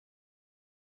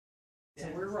So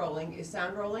we're rolling. Is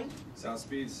sound rolling? Sound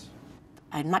speeds.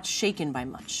 I'm not shaken by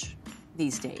much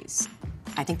these days.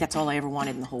 I think that's all I ever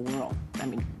wanted in the whole world. I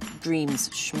mean, dreams,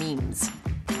 schmeams.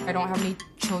 I don't have any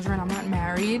children, I'm not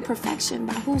married. Perfection,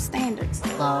 by whose standards?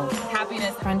 Love.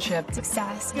 Happiness, friendship,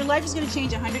 Success. Your life is going to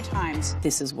change 100 times.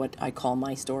 This is what I call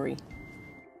my story.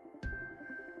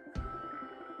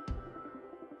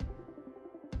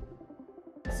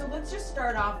 So let's just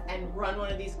start off and run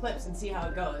one of these clips and see how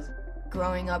it goes.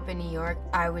 Growing up in New York,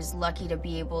 I was lucky to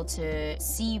be able to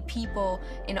see people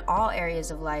in all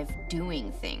areas of life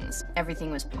doing things.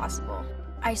 Everything was possible.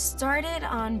 I started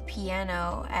on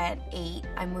piano at 8.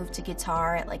 I moved to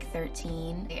guitar at like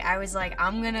 13. I was like,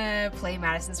 I'm gonna play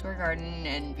Madison Square Garden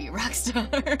and be a rock star.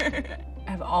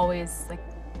 I've always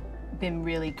been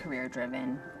really career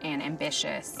driven and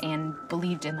ambitious and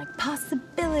believed in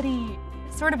possibility,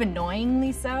 sort of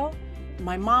annoyingly so.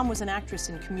 My mom was an actress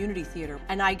in community theater,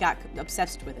 and I got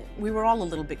obsessed with it. We were all a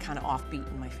little bit kind of offbeat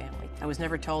in my family. I was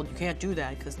never told, you can't do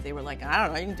that, because they were like, I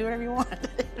don't know, you can do whatever you want.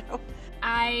 You know?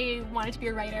 I wanted to be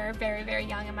a writer very, very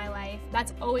young in my life.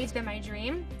 That's always been my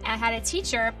dream. And I had a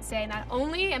teacher say, not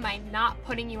only am I not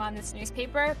putting you on this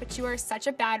newspaper, but you are such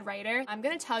a bad writer. I'm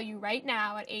gonna tell you right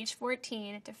now at age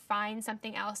 14 to find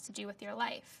something else to do with your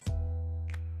life.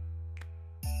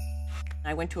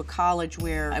 I went to a college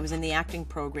where I was in the acting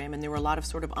program, and there were a lot of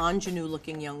sort of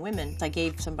ingenue-looking young women. I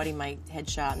gave somebody my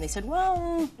headshot, and they said,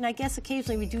 well, and I guess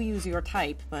occasionally we do use your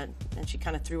type, but, and she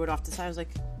kind of threw it off the side. I was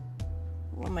like,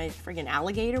 what am I, friggin'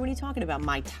 alligator? What are you talking about,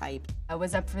 my type? I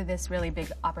was up for this really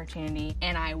big opportunity,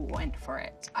 and I went for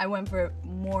it. I went for it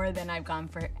more than I've gone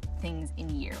for things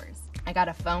in years. I got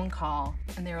a phone call,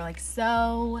 and they were like,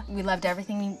 so, we loved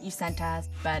everything you sent us,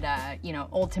 but, you know,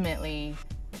 ultimately,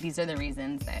 these are the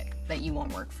reasons that you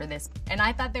won't work for this. And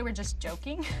I thought they were just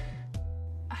joking.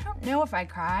 I don't know if I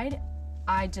cried.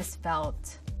 I just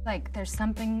felt like there's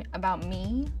something about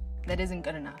me that isn't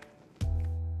good enough.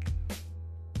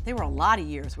 There were a lot of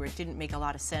years where it didn't make a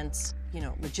lot of sense, you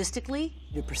know, logistically,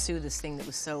 to pursue this thing that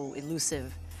was so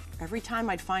elusive. Every time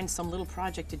I'd find some little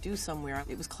project to do somewhere,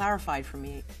 it was clarified for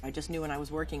me. I just knew when I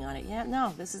was working on it, yeah,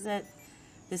 no, this is it.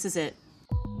 This is it.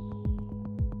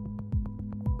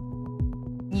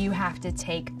 You have to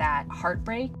take that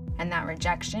heartbreak and that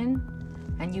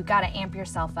rejection, and you gotta amp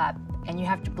yourself up, and you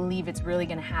have to believe it's really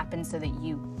gonna happen so that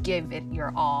you give it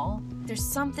your all. There's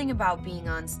something about being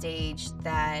on stage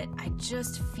that I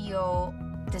just feel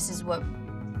this is what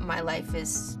my life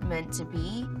is meant to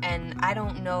be, and I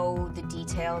don't know the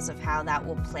details of how that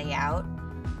will play out,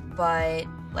 but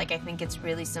I think it's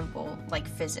really simple, like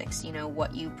physics, you know,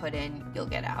 what you put in, you'll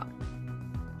get out.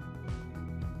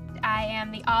 I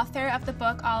am the author of the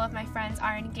book, All of My Friends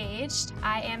Are Engaged.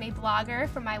 I am a blogger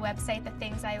for my website, The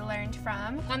Things I Learned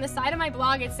From. On the side of my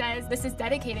blog, it says, this is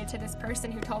dedicated to this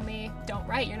person who told me, don't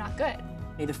write, you're not good.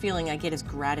 The feeling I get is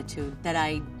gratitude that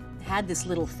I had this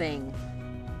little thing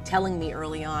telling me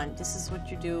early on, this is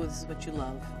what you do, this is what you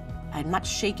love. I'm not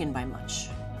shaken by much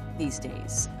these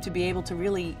days. To be able to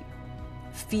really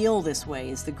feel this way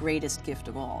is the greatest gift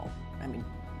of all. I mean,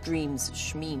 dreams,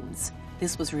 schmeams.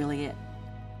 This was really it.